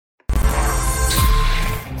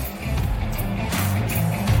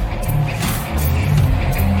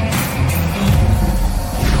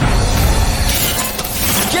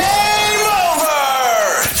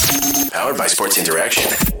Sports Interaction,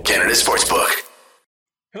 Canada Sportsbook.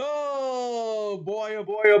 Oh boy, oh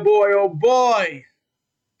boy, oh boy, oh boy.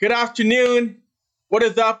 Good afternoon. What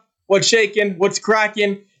is up? What's shaking? What's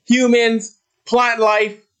cracking? Humans, plant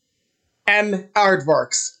life, and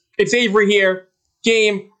aardvarks. It's Avery here.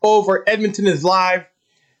 Game over. Edmonton is live.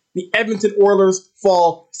 The Edmonton Oilers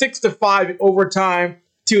fall 6-5 in overtime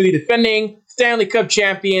to the defending Stanley Cup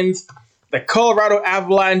champions, the Colorado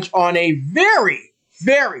Avalanche, on a very,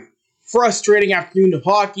 very frustrating afternoon of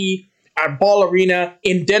hockey at Ball Arena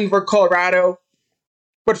in Denver, Colorado.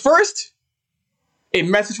 But first, a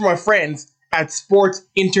message from my friends at Sports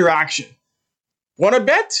Interaction. Want to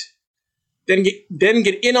bet? Then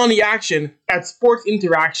get in on the action at Sports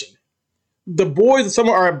Interaction. The boys of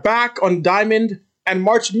summer are back on Diamond, and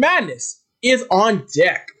March Madness is on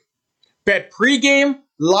deck. Bet pregame,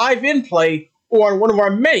 live in play, or on one of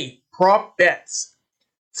our many prop bets.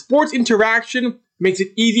 Sports Interaction makes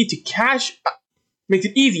it easy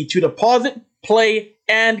to deposit, play,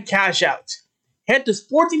 and cash out. Head to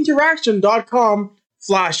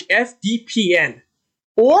sportsinteraction.com/SDPN.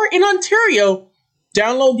 Or in Ontario,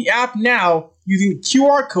 download the app now using the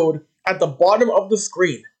QR code at the bottom of the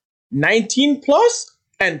screen. 19 plus,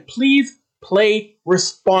 and please play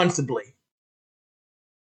responsibly.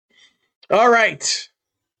 All right.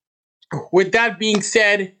 With that being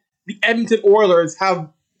said, the Edmonton Oilers have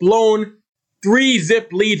blown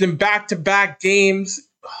 3-zip leads in back-to-back games,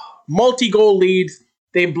 multi-goal leads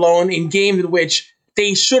they've blown in games in which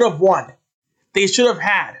they should have won. They should have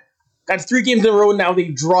had. That's 3 games in a row now they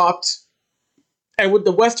dropped. And with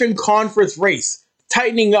the Western Conference race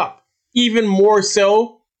tightening up even more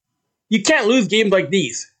so, you can't lose games like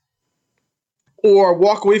these or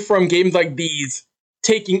walk away from games like these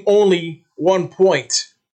taking only 1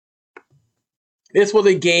 point. This was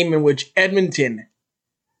a game in which Edmonton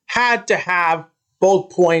had to have both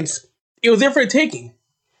points. It was there for the taking.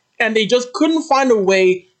 And they just couldn't find a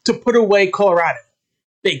way to put away Colorado.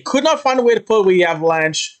 They could not find a way to put away the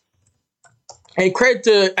Avalanche. And credit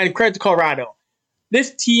to Colorado.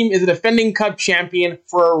 This team is a defending Cup champion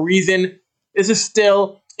for a reason. This is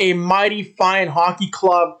still a mighty fine hockey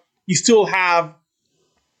club. You still have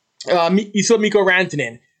Mikko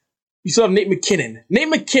Rantanen. You still have Nate McKinnon. Nate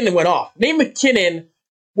McKinnon went off. Nate McKinnon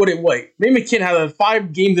had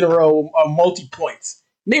 5 games in a row of multi-points.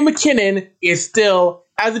 Nate McKinnon is still,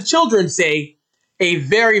 as the children say, a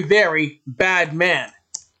very, very bad man.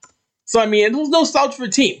 So, it was no slouch for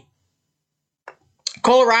the team.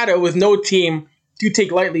 Colorado was no team to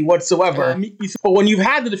take lightly whatsoever. But when you've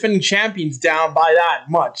had the defending champions down by that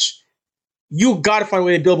much, you got to find a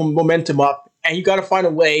way to build momentum up, and you got to find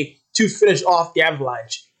a way to finish off the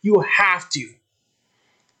Avalanche. You have to.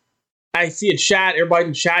 I see a chat. Everybody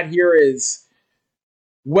in chat here is,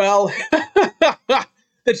 well,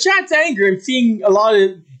 the chat's angry. I'm seeing a lot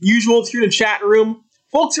of usuals here in the chat room.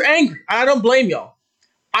 Folks are angry. I don't blame y'all.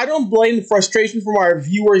 I don't blame the frustration from our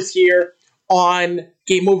viewers here on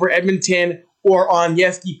Game Over Edmonton or on the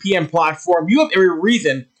SDPN platform. You have every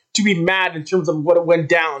reason to be mad in terms of what went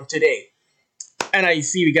down today. And I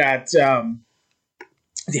see we got the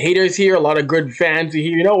haters here, a lot of good fans here.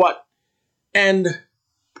 You know what? And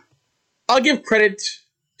I'll give credit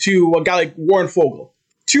to a guy like Warren Fogle.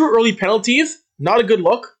 2 early penalties, not a good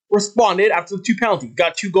look. Responded after the 2 penalties.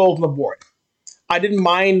 Got 2 goals on the board. I didn't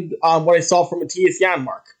mind what I saw from Matthias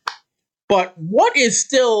Janmark. But what is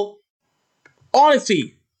still,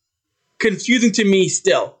 honestly, confusing to me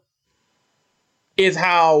still is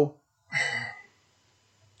how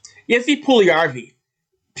Jesse Puljujarvi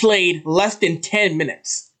played less than 10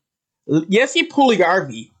 minutes. Jesse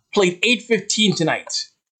Puljujarvi played 8:15 tonight.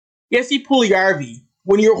 Jesse Puljujarvi,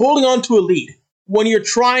 when you're holding on to a lead, when you're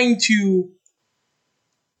trying to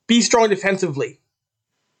be strong defensively,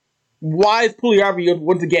 why is Puljujarvi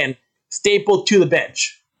once again stapled to the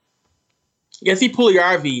bench? Jesse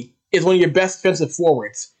Puljujarvi is one of your best defensive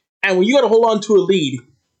forwards. And when you got to hold on to a lead,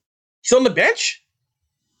 he's on the bench?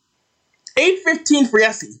 8:15 for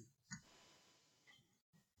Jesse.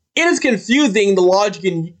 It is confusing, the logic,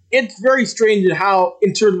 and it's very strange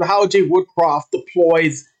in terms of how Jay Woodcroft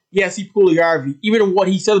deploys Jesse Puljujarvi, even what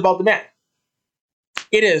he says about the man.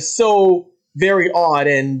 It is so very odd,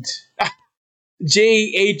 and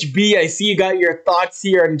JHB, I see you got your thoughts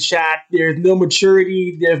here in chat. There's no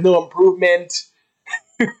maturity, there's no improvement.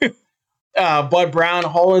 Bud Brown,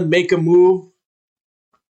 Holland, make a move.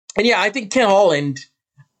 And yeah, I think Ken Holland,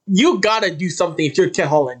 you gotta do something if you're Ken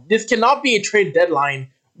Holland. This cannot be a trade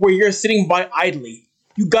deadline where you're sitting by idly.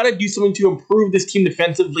 You gotta do something to improve this team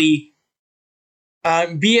defensively.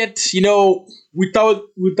 Be it, we thought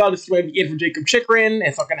this might be it for Jacob Chikrin.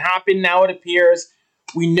 It's not gonna happen now, it appears.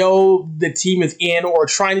 We know the team is in or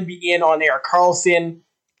trying to be in on Erik Karlsson,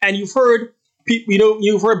 and you've heard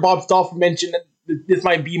Bob Stauffer mention that this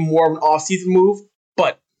might be more of an off-season move,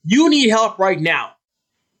 but you need help right now.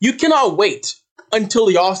 You cannot wait until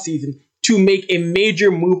the offseason to make a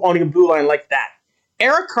major move on your blue line like that.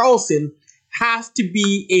 Erik Karlsson has to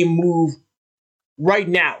be a move right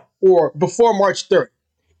now or before March 3rd.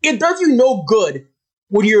 It does you no good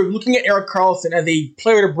when you're looking at Erik Karlsson as a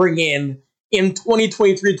player to bring in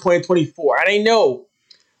 2023, 2024. And I know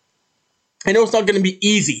it's not going to be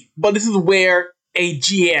easy, but this is where a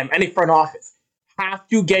GM and a front office have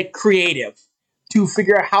to get creative to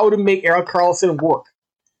figure out how to make Erik Karlsson work.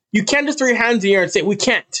 You can't just throw your hands in the air and say, we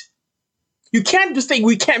can't. You can't just say,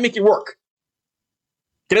 we can't make it work.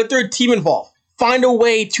 Get a third team involved. Find a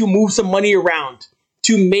way to move some money around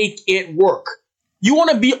to make it work. You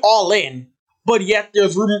want to be all in, but yet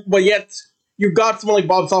you've got someone like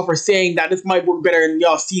Bob Stauffer saying that this might work better in the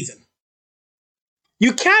off season.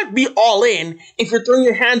 You can't be all in if you're throwing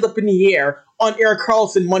your hands up in the air on Erik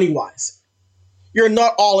Karlsson money-wise. You're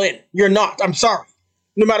not all in. You're not. I'm sorry.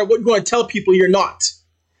 No matter what you want to tell people, you're not.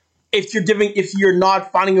 If you're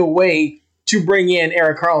not finding a way to bring in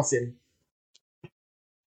Erik Karlsson.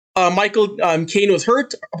 Michael Kane was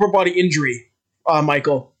hurt, upper body injury.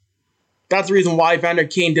 Michael. That's the reason why Vander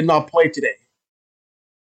Kane did not play today.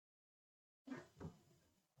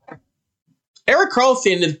 Erik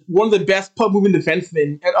Karlsson is one of the best puck-moving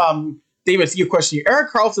defensemen. David, I see your question here.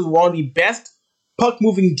 Erik Karlsson is one of the best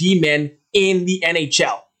puck-moving D-men in the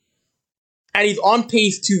NHL. And he's on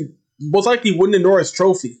pace to most likely win the Norris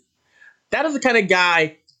Trophy. That is the kind of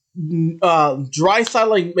guy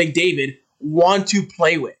Draisaitl and McDavid want to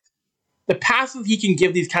play with. The passes he can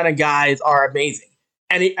give these kind of guys are amazing.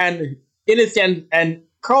 And in a sense, and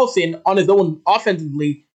Karlsson on his own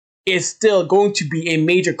offensively is still going to be a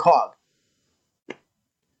major cog.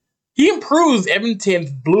 He improves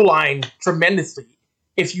Edmonton's blue line tremendously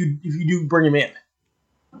if you do bring him in.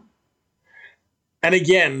 And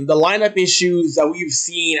again, the lineup issues that we've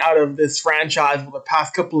seen out of this franchise for the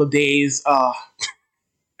past couple of days, a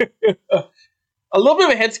little bit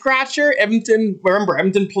of a head scratcher. Edmonton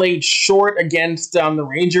played short against the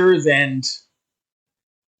Rangers, and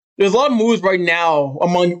there's a lot of moves right now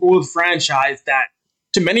among the Oilers franchise that,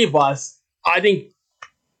 to many of us, I think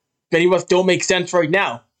many of us don't make sense right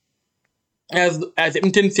now. As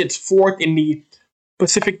Edmonton sits fourth in the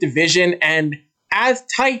Pacific Division, and as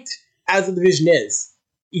tight as the division is,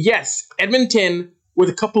 yes, Edmonton, with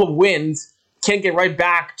a couple of wins, can get right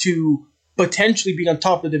back to potentially being on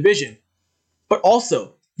top of the division. But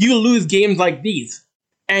also, you lose games like these,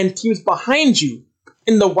 and teams behind you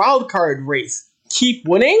in the wild card race keep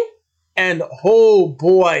winning, and oh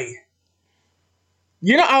boy,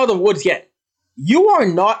 you're not out of the woods yet. You are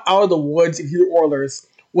not out of the woods if you're the Oilers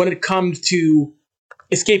when it comes to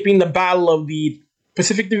escaping the battle of the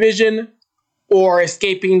Pacific Division or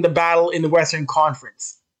escaping the battle in the Western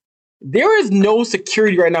Conference. There is no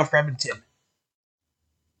security right now for Edmonton.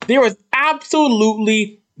 There is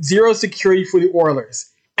absolutely zero security for the Oilers.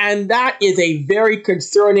 And that is a very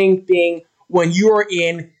concerning thing when you are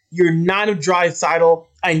in your 9 of Draisaitl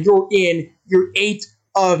and you're in your 8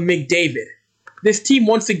 of McDavid. This team,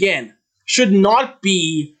 once again, should not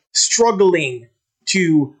be struggling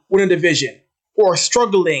to win a division or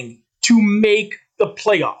struggling to make the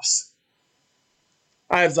playoffs.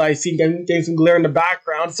 As I see getting some glare in the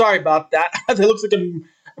background. Sorry about that. As it looks like I'm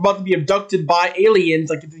about to be abducted by aliens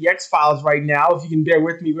like it's the X-Files right now. If you can bear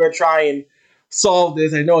with me, we're going to try and solve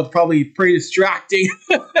this. I know it's probably pretty distracting.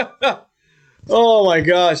 Oh my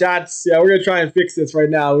gosh. We're going to try and fix this right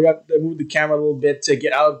now. We have to move the camera a little bit to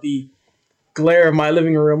get out of the glare of my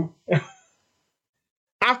living room.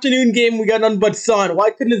 Afternoon game, we got none but sun.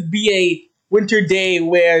 Why couldn't this be a winter day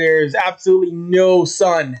where there's absolutely no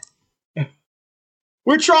sun?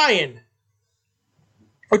 We're trying.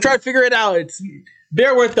 We're trying to figure it out.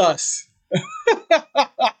 Bear with us.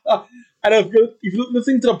 I know if you're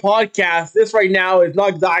listening to the podcast, this right now is not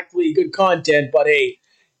exactly good content, but hey,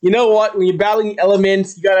 you know what? When you're battling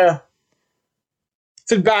elements, you gotta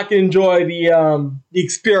sit back and enjoy the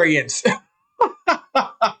experience.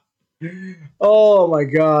 Oh my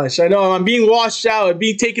gosh. I know I'm being washed out,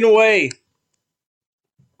 being taken away.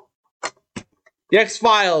 The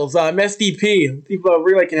X-Files, SDP. People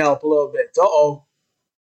really can help a little bit. Uh-oh.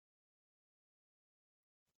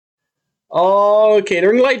 Okay, the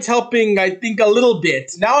ring light's helping, I think, a little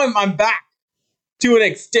bit. Now I'm back to an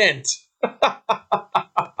extent.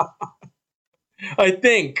 I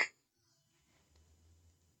think.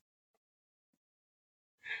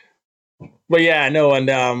 But yeah, no, and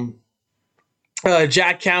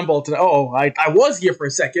Jack Campbell tonight. Oh, I was here for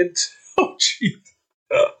a second. Oh, jeez.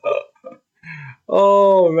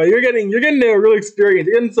 Oh man, you're getting a real experience.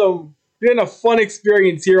 You're getting a fun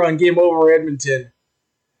experience here on Game Over Edmonton.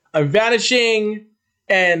 I'm vanishing,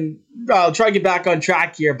 and I'll try to get back on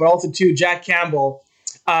track here. But also too, Jack Campbell.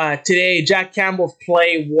 Today, Jack Campbell's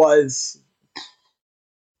play was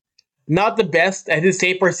not the best. And his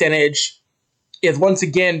save percentage is once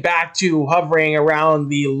again back to hovering around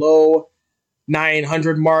the low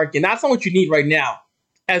 900 mark, and that's not what you need right now.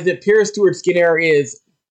 As it appears, Stuart Skinner is,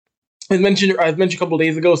 as mentioned a couple of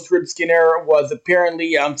days ago, Stuart Skinner was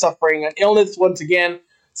apparently suffering an illness once again,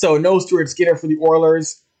 so no Stuart Skinner for the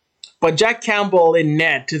Oilers. But Jack Campbell in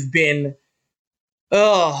net has been,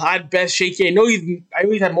 at best shaky. I know he's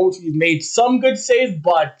had moments where he's made some good saves,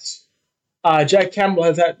 but Jack Campbell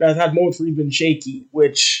has had moments where he's been shaky,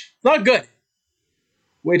 which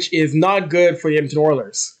is not good for the Edmonton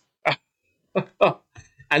Oilers.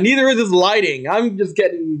 And neither is his lighting. I'm just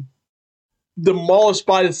getting demolished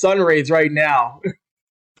by the sun rays right now.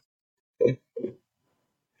 You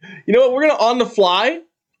know what? We're gonna on the fly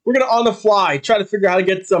try to figure out how to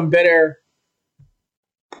get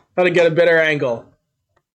a better angle.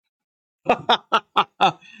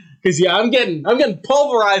 Because yeah, I'm getting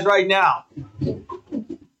pulverized right now.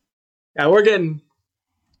 Yeah, we're getting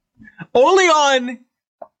only on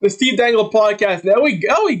the Steve Dangle podcast. There we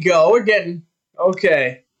go. We're getting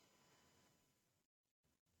okay.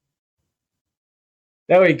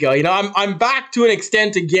 There we go. You know, I'm back to an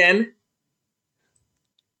extent again.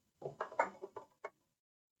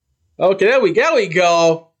 Okay, there we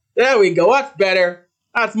go. There we go. That's better.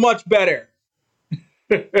 That's much better.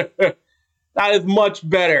 That is much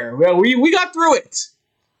better. Well, we got through it.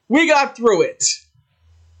 We got through it.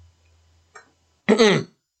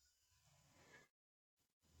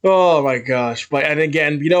 Oh my gosh! And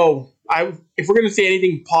again, you know, if we're gonna say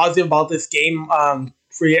anything positive about this game,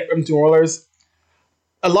 for the Edmonton Oilers,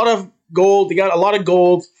 a lot of gold. They got a lot of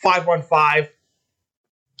gold. 5-1-5.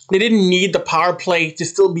 They didn't need the power play to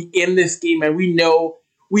still be in this game, and we know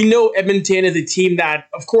Edmonton is a team that,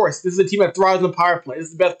 of course, this is a team that thrives on the power play. This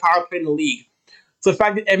is the best power play in the league. So the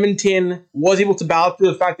fact that Edmonton was able to battle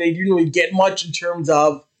through, the fact that they didn't really get much in terms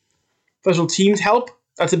of special teams help,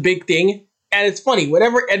 that's a big thing. And it's funny,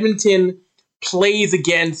 whenever Edmonton plays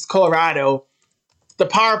against Colorado, the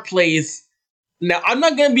power plays. Now, I'm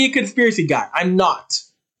not going to be a conspiracy guy. I'm not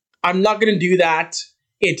going to do that.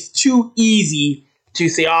 It's too easy to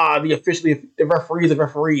say, the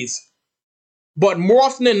referees. But more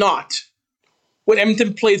often than not, when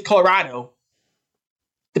Edmonton plays Colorado,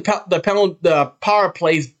 the power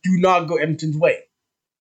plays do not go Edmonton's way.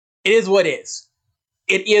 It is what it is.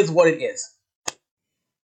 It is what it is.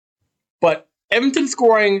 But Edmonton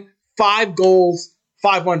scoring 5 goals,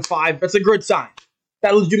 5-1-5, that's a good sign.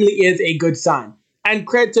 That legitimately is a good sign. And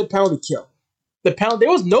credit to the penalty kill. There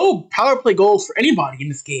was no power play goals for anybody in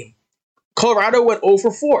this game. Colorado went 0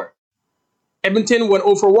 for 4. Edmonton went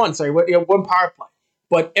 0 for 1. Sorry, one power play.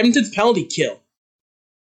 But Edmonton's penalty kill,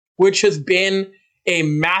 which has been a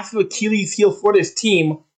massive Achilles heel for this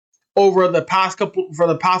team for the past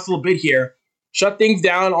little bit here, shut things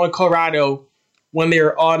down on Colorado when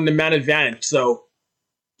they're on the man advantage. So,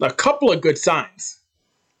 a couple of good signs.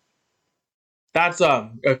 That's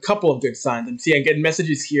a couple of good signs. I'm getting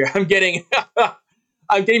messages here. I'm getting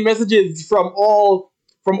messages from all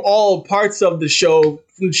parts of the show,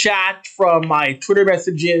 from chat, from my Twitter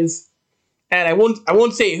messages, and I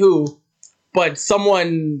won't say who, but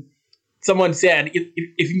someone said if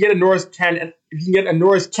you can get a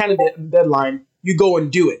Norris candidate deadline, you go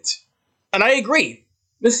and do it. And I agree.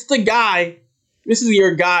 This is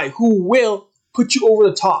your guy who will put you over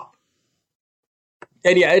the top.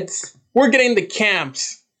 And yeah, we're getting the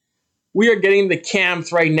camps. We are getting the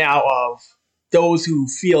camps right now of those who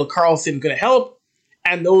feel Karlsson's going to help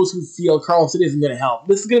and those who feel Karlsson isn't going to help.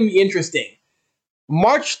 This is going to be interesting.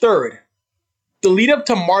 March 3rd, the lead up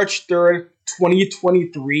to March 3rd,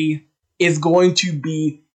 2023 is going to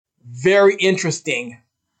be very interesting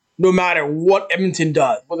no matter what Edmonton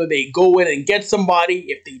does. Whether they go in and get somebody,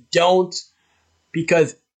 if they don't.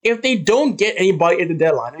 Because if they don't get anybody at the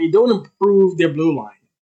deadline, and they don't improve their blue line,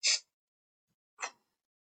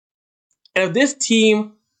 and if this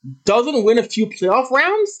team doesn't win a few playoff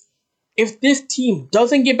rounds, if this team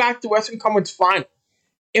doesn't get back to Western Conference Final,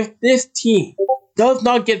 if this team does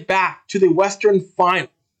not get back to the Western Final,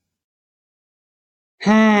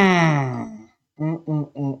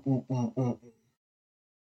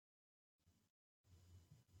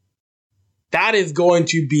 that is going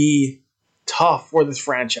to be tough for this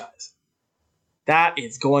franchise. That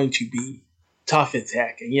is going to be tough as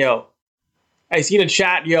heck. And, I see the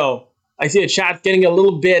chat, I see the chat getting a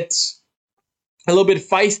little bit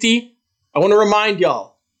feisty. I want to remind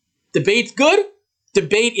y'all, debate's good.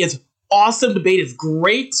 Debate is awesome. Debate is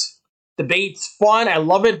great. Debate's fun. I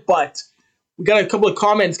love it. But we got a couple of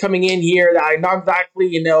comments coming in here that are not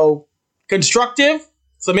exactly, constructive.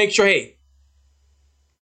 So make sure, hey,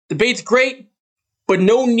 debate's great, but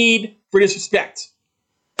no need for disrespect.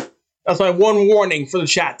 That's my one warning for the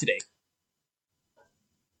chat today.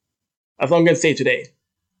 That's all I'm going to say today.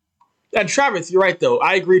 And Travis, you're right, though.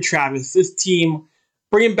 I agree, Travis. This team,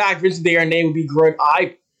 bringing back Vincent Desharnais would be great.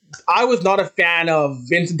 I was not a fan of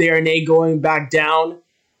Vincent Desharnais going back down.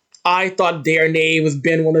 I thought Desharnais has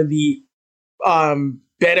been one of the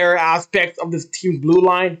better aspects of this team's blue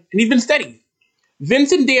line, and he's been steady.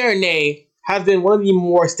 Vincent Desharnais has been one of the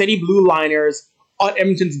more steady blue liners on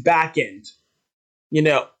Edmonton's back end.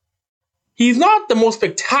 He's not the most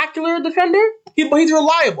spectacular defender, but he's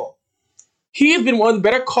reliable. He has been one of the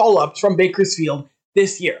better call-ups from Bakersfield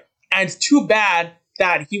this year, and it's too bad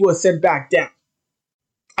that he was sent back down.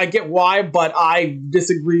 I get why, but I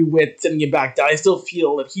disagree with sending him back down. I still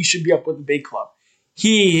feel that he should be up with the big club.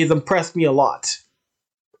 He has impressed me a lot.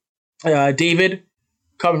 David,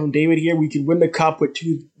 coming from David here, we could win the cup with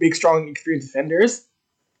two big, strong, experienced defenders.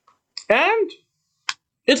 And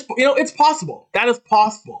it's possible. That is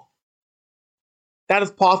possible. That is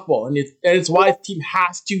possible. And it's why the team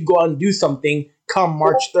has to go out and do something come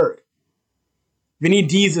March 3rd. Vinny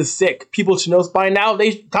Dees is sick. People should know by now.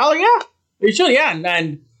 They should, yeah.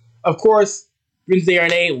 And of course, Vince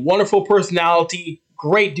Desharnais, wonderful personality,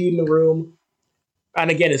 great dude in the room. And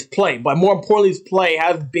again, his play. But more importantly, his play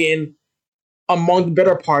has been among the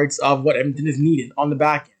better parts of what Edmonton is needed on the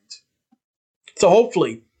back end. So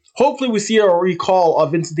hopefully we see a recall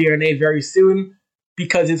of Vince Desharnais very soon,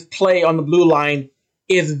 because his play on the blue line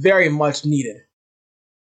is very much needed.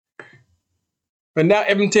 But now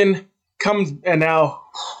Edmonton comes, and now,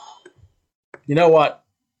 you know what?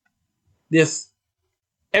 This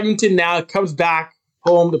Edmonton now comes back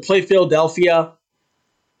home to play Philadelphia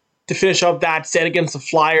to finish up that set against the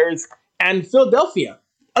Flyers. And Philadelphia,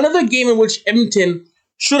 another game in which Edmonton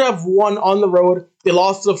should have won on the road. They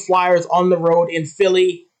lost to the Flyers on the road in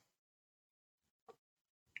Philly.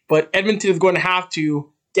 But Edmonton is going to have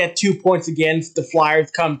to get 2 points against the Flyers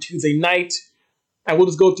come Tuesday night. And we'll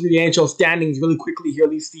just go through the NHL standings really quickly here, at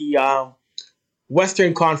least the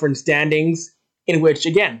Western Conference standings, in which,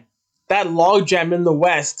 again, that logjam in the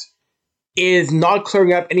West is not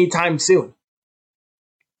clearing up anytime soon.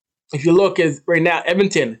 If you look at right now,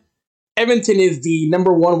 Edmonton is the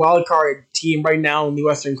number one wildcard team right now in the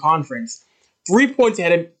Western Conference. 3 points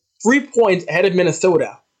ahead of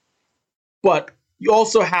Minnesota. But you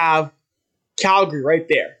also have Calgary right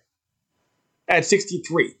there at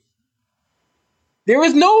 63.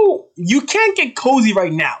 You can't get cozy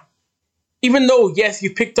right now. Even though, yes,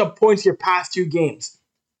 you picked up points your past two games.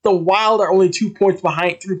 The Wild are only 3 points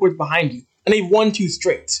behind you. And they've won 2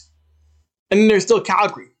 straight. And then there's still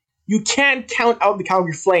Calgary. You can't count out the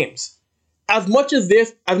Calgary Flames. As much as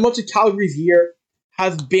Calgary's year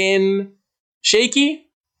has been shaky,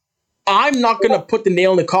 I'm not going to put the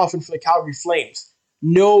nail in the coffin for the Calgary Flames.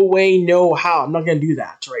 No way, no how. I'm not going to do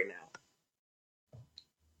that right now.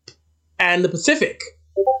 And the Pacific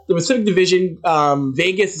Division,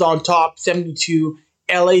 Vegas is on top, 72,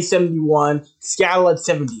 LA 71, Seattle at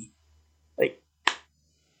 70.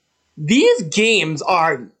 These games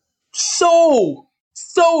are so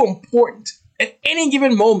important. At any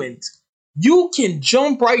given moment, you can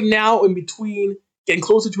jump right now in between, getting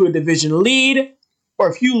closer to a division lead,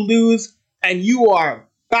 or if you lose, and you are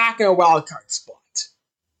back in a wild card spot.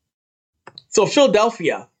 So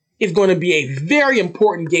Philadelphia is going to be a very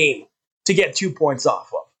important game to get 2 points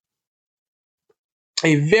off of.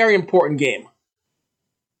 A very important game.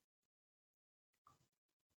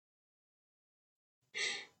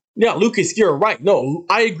 Yeah, Lucas, you're right. No,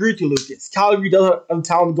 I agree with you, Lucas. Calgary does have the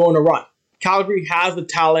talent to go on a run. Calgary has the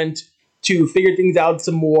talent to figure things out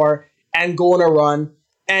some more and go on a run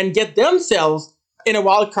and get themselves in a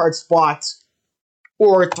wild card spot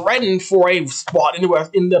or threaten for a spot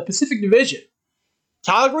in the Pacific Division.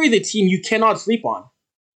 Calgary is a team you cannot sleep on.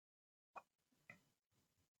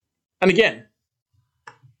 And again,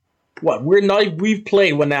 we've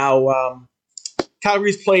played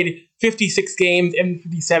Calgary's played 56 games, and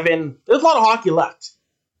 57. There's a lot of hockey left.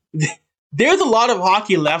 There's a lot of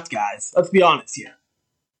hockey left, guys. Let's be honest here.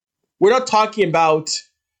 We're not talking about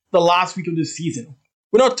the last week of the season.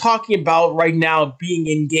 We're not talking about right now being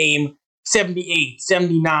in game 78,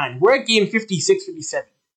 79. We're at game 56, 57.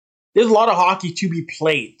 There's a lot of hockey to be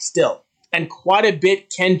played still. And quite a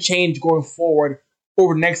bit can change going forward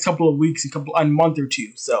over the next couple of weeks, a month or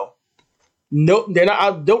two. So no, they're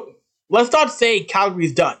not. Don't let's not say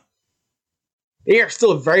Calgary's done. They are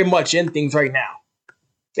still very much in things right now.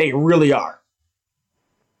 They really are.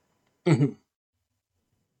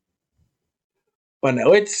 But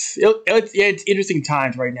no, it's interesting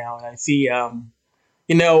times right now, and I see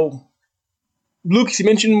Lucas, you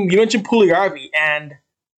mentioned Puljujarvi, and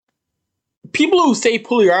people who say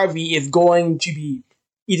Puljujarvi is going to be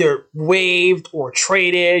either waived or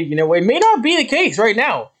traded, it may not be the case right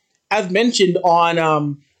now. As mentioned on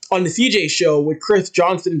the CJ show with Chris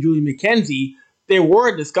Johnston and Julie McKenzie, there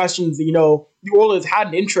were discussions. The Oilers had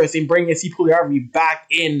an interest in bringing C. Puljujarvi back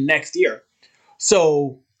in next year,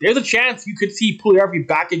 so there's a chance you could see Puljujarvi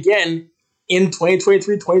back again in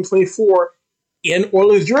 2023, 2024 in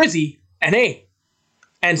Oilers jersey. And hey,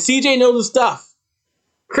 and CJ knows his stuff.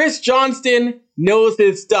 Chris Johnston knows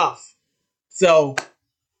his stuff. So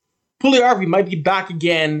Puljujarvi might be back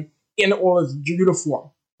again in Oilers uniform,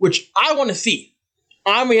 which I want to see.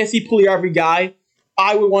 I'm a SC Puljujarvi guy.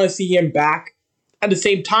 I would want to see him back. At the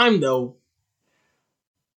same time, though,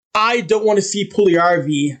 I don't want to see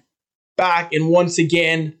Puljujarvi back and once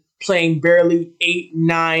again playing barely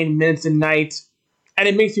 8-9 minutes a night. And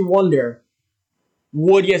it makes me wonder,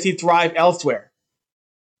 would Yessi thrive elsewhere?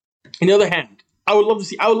 On the other hand, I would love to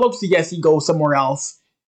see Yessi go somewhere else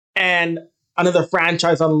and another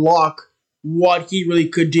franchise unlock what he really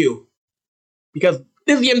could do. Because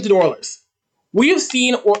this is the Edmonton Oilers. We have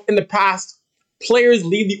seen in the past players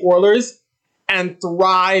leave the Oilers and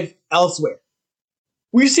thrive elsewhere.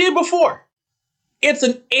 We've seen it before. It's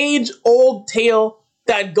an age-old tale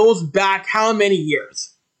that goes back how many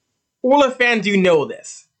years? Oilers fans do know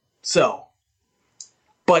this. So,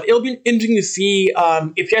 but it'll be interesting to see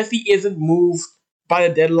if Jesse isn't moved by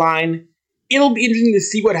the deadline. It'll be interesting to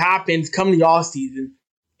see what happens come the offseason,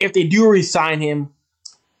 if they do re-sign him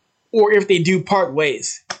or if they do part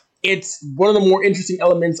ways. It's one of the more interesting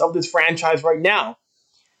elements of this franchise right now.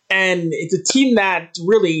 And it's a team that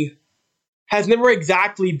really has never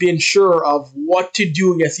exactly been sure of what to do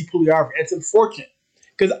with Jesse Puljujarvi. It's unfortunate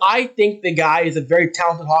because I think the guy is a very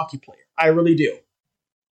talented hockey player. I really do.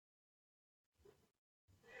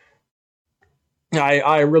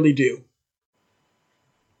 I really do.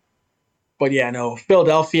 But yeah, no,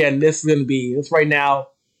 Philadelphia, and this is going to be, this right now,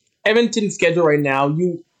 Edmonton's schedule right now,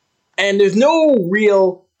 and there's no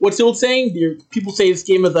real, what's the old saying? People say this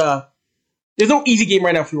game is there's no easy game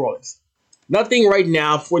right now for the Oilers. Nothing right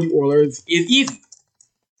now for the Oilers is easy.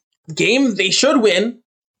 Games they should win,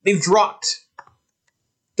 they've dropped.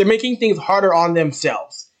 They're making things harder on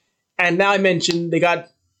themselves. And now I mentioned they got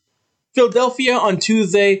Philadelphia on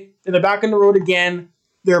Tuesday, then they're back on the road again.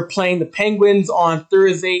 They're playing the Penguins on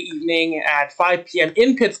Thursday evening at 5 p.m.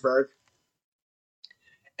 in Pittsburgh.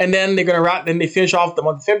 And then they finish off the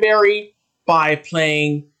month of February by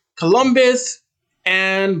playing Columbus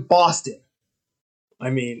and Boston.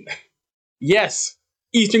 I mean, yes,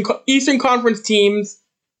 Eastern Conference teams,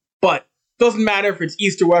 but doesn't matter if it's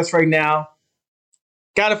East or West right now.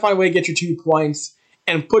 Gotta find a way to get your 2 points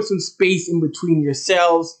and put some space in between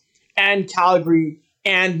yourselves and Calgary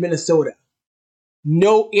and Minnesota.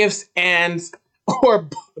 No ifs, ands, or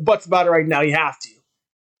buts about it right now. You have to.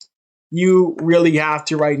 You really have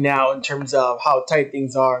to right now in terms of how tight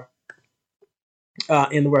things are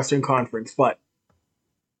in the Western Conference. But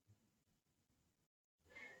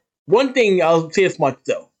one thing I'll say this much,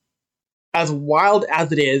 though. As wild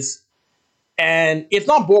as it is, and it's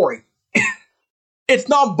not boring. It's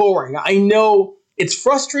not boring. I know it's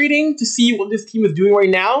frustrating to see what this team is doing right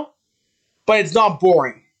now, but it's not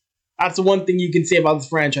boring. That's the one thing you can say about this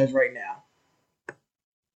franchise right now.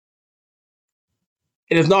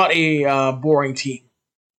 It is not a boring team.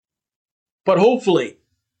 But hopefully,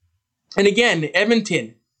 and again,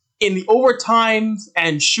 Edmonton, in the overtimes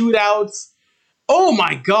and shootouts, oh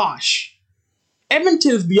my gosh.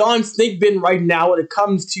 Edmonton is beyond snake bin right now when it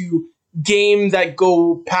comes to games that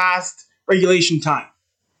go past regulation time.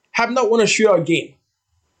 Have not won a shootout game.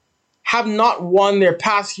 Have not won their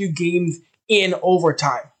past few games in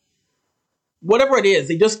overtime. Whatever it is,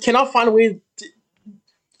 they just cannot find a way to...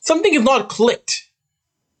 Something is not clicked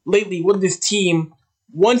lately with this team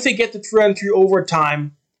once they get to 3-on-3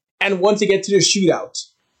 overtime and once they get to the shootout.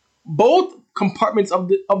 Both compartments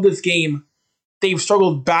of this game, they've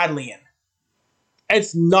struggled badly in.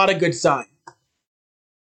 It's not a good sign.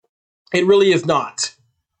 It really is not.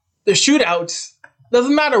 The shootouts,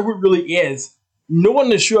 doesn't matter who it really is, no one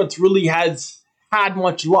in the shootouts really has had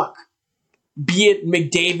much luck. Be it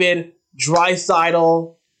McDavid,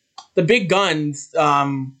 Draisaitl, the big guns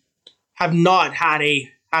have not had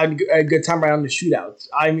a good time around the shootouts.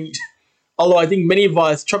 I mean, Although I think many of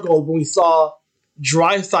us chuckled when we saw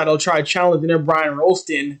Draisaitl try to challenge inner Brian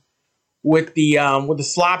Rolston with the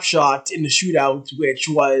slap shot in the shootout, which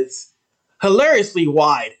was hilariously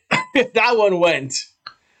wide. That one went.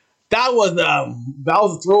 That was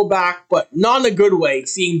a throwback, but not in a good way.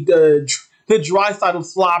 Seeing the Draisaitl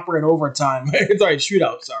slapper in overtime. Sorry,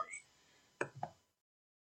 shootout. Sorry,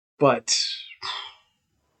 but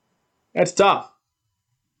that's tough.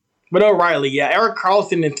 But O'Reilly, yeah, Eric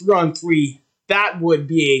Carlson in 3-on-3, that would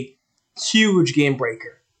be a huge game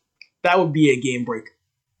breaker. That would be a game breaker.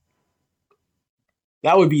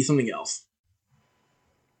 That would be something else.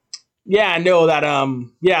 Yeah, I know that.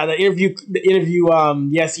 The interview.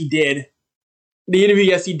 Yes, he did. The interview,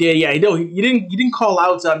 yes, he did. Yeah, no, he didn't call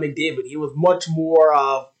out McDavid. He was much more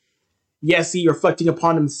of he reflecting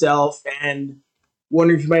upon himself and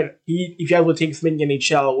wondering if he has to take something in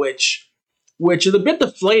NHL, which is a bit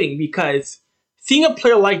deflating because seeing a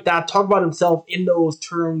player like that talk about himself in those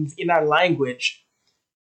terms, in that language,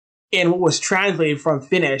 in what was translated from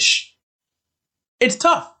Finnish, it's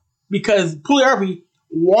tough because Puljujärvi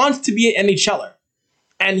wants to be an NHLer.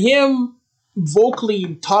 And him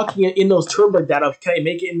vocally talking in those terms like that of, can I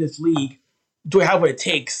make it in this league? Do I have what it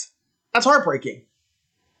takes? That's heartbreaking.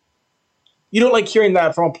 You don't like hearing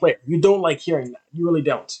that from a player. You don't like hearing that. You really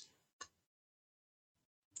don't.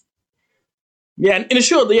 Yeah, in the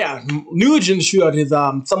shootout, Nuge in the shootout is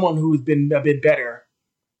someone who's been a bit better.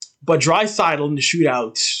 But Draisaitl in the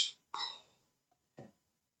shootout,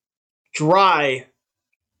 Dry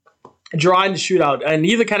in the shootout, and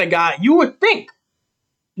he's the kind of guy you would think.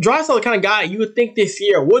 Draisaitl the kind of guy you would think this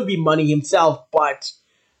year would be money himself, but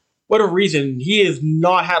whatever reason, he has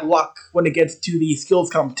not had luck when it gets to the skills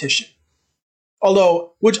competition.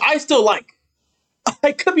 Although, which I still like.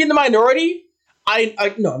 I could be in the minority.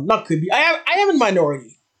 No, not could be. I am in the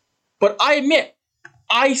minority. But I admit,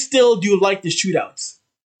 I still do like the shootouts.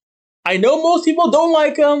 I know most people don't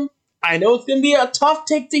like them. I know it's going to be a tough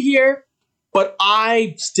take to hear. But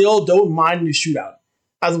I still don't mind the shootout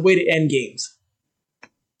as a way to end games.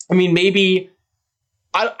 I mean, maybe...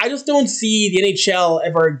 I just don't see the NHL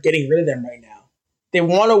ever getting rid of them right now. They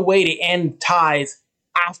want a way to end ties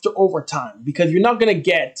after overtime because you're not going to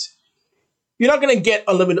get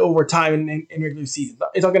unlimited overtime in regular season.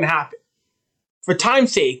 It's not going to happen. For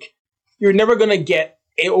time's sake, you're never going to get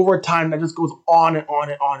an overtime that just goes on and on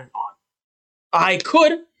and on and on. I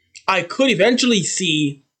could eventually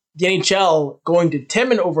see the NHL going to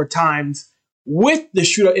 10-minute overtimes with the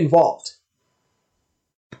shootout involved.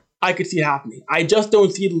 I could see it happening. I just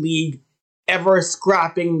don't see the league ever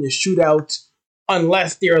scrapping the shootout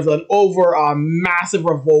unless there's an massive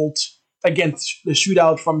revolt against the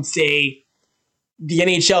shootout from, say, the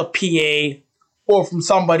NHLPA or from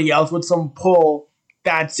somebody else with some pull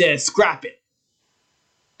that says scrap it.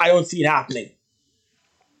 I don't see it happening.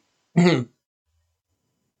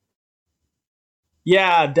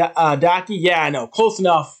 Daki, no, close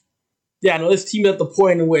enough. Yeah, no, this team is at the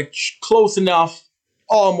point in which close enough,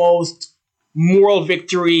 almost, moral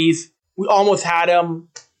victories. We almost had them.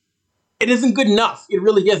 It isn't good enough. It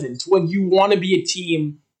really isn't. When you want to be a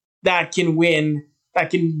team that can win,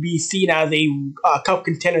 that can be seen as a cup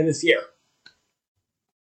contender this year.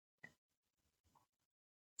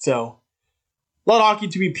 So, a lot of hockey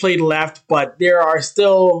to be played left, but there are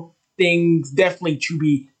still things definitely to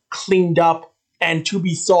be cleaned up and to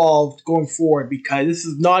be solved going forward because this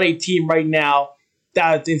is not a team right now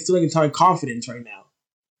that's instilling a ton of confidence right now.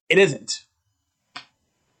 It isn't.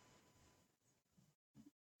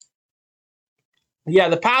 Yeah,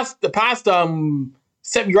 the past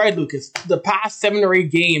you're right, Lucas. The past 7 or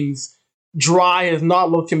 8 games, Dry has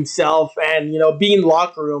not looked himself, and being in the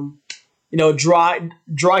locker room, Dry.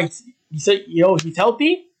 You said he's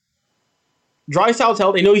healthy. Draisaitl's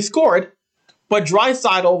healthy. I know he scored, but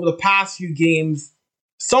Draisaitl over the past few games,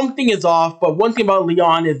 something is off. But one thing about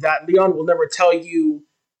Leon is that Leon will never tell you.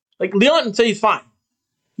 Like Leon will say he's fine.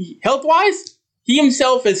 Health-wise, he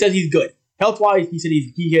himself has said he's good. Health-wise,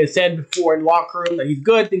 he has said before in the locker room that he's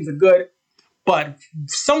good, things are good. But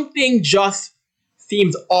something just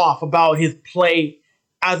seems off about his play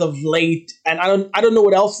as of late. And I don't know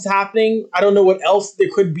what else is happening. I don't know what else there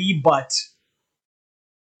could be, but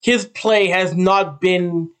his play has not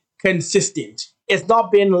been consistent. It's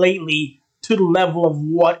not been lately to the level of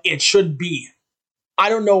what it should be. I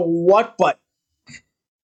don't know what, but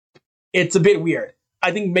it's a bit weird.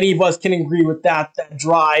 I think many of us can agree with that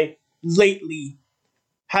Dry lately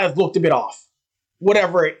has looked a bit off.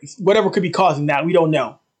 Whatever could be causing that, we don't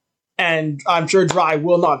know. And I'm sure Dry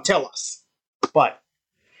will not tell us. But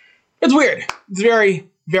it's weird. It's very,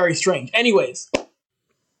 very strange. Anyways,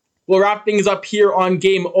 we'll wrap things up here on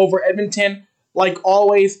Game Over Edmonton. Like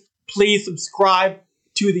always, please subscribe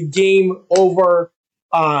to the Game Over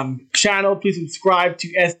channel. Please subscribe to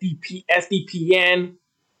SDPN.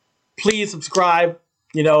 Please subscribe,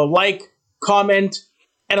 like, comment.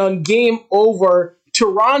 And on Game Over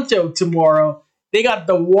Toronto tomorrow, they got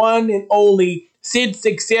the one and only Sid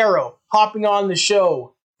Sixero hopping on the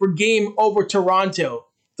show for Game Over Toronto.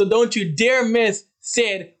 So don't you dare miss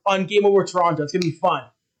Sid on Game Over Toronto. It's going to be fun.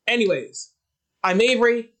 Anyways, I'm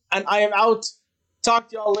Avery, and I am out. Talk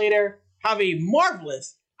to y'all later. Have a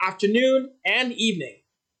marvelous afternoon and evening.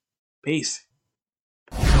 Peace.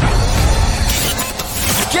 Game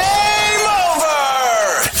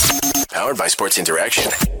over! Powered by Sports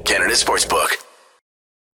Interaction, Canada Sportsbook.